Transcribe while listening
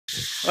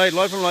All right,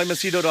 Loy from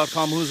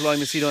LoyMachedo.com. Who's Loy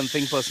Machedo and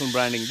Think Personal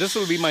Branding. This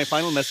will be my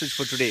final message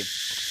for today.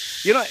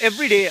 You know,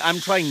 every day I'm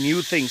trying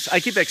new things. I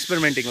keep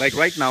experimenting. Like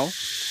right now,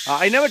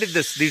 I never did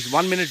these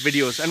 1-minute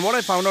videos. And what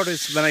I found out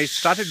is when I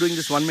started doing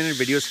these 1-minute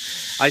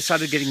videos, I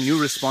started getting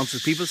new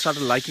responses. People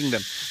started liking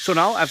them. So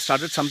now I've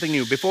started something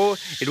new. Before,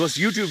 it was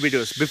YouTube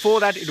videos. Before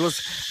that, it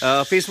was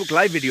Facebook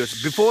Live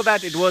videos. Before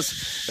that, it was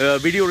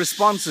video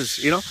responses,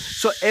 you know.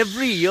 So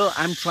every year,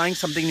 I'm trying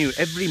something new.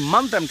 Every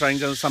month, I'm trying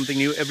something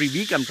new. Every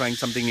week, I'm trying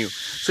something new.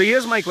 So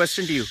here's my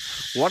question to you.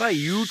 What are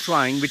you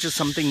trying which is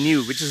something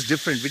new, which is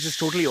different, which is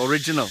totally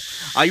original?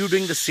 Are you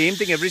doing the same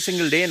thing every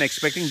single day and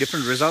expecting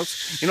different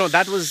results? You know,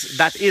 that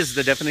is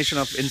the definition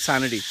of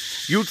insanity.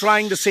 You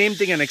trying the same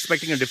thing and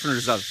expecting a different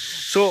result.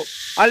 So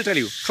I'll tell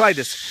you, try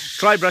this.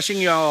 Try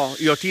brushing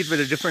your teeth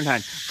with a different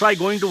hand. Try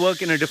going to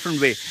work in a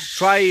different way.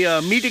 Try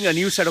meeting a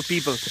new set of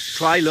people.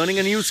 Try learning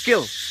a new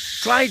skill.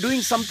 Try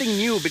doing something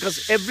new,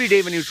 because every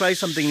day when you try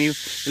something new,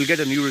 you'll get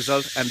a new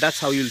result, and that's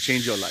how you'll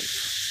change your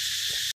life.